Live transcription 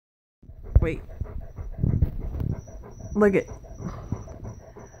Wait. Look at...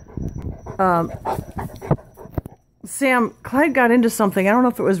 Sam, Clyde got into something. I don't know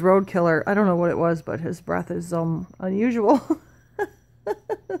if it was roadkill or I don't know what it was, but his breath is unusual.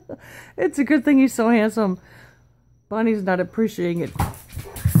 It's a good thing he's so handsome. Bonnie's not appreciating it.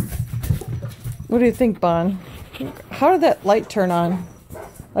 What do you think, Bon? How did that light turn on?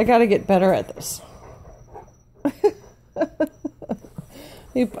 I gotta get better at this.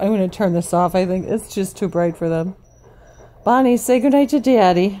 I'm gonna turn this off. I think it's just too bright for them. Bonnie, say goodnight to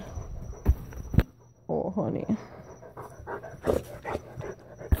Daddy. Oh, honey.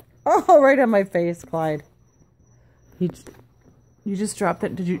 Oh, right on my face, Clyde. You just dropped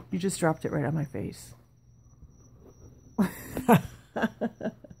it. You just dropped it right on my face.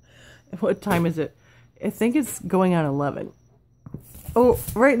 What time is it? I think it's going on 11. Oh,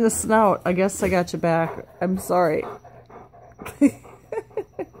 right in the snout. I guess I got you back. I'm sorry.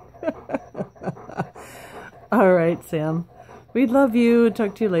 All right, Sam. We love you.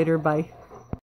 Talk to you later. Bye.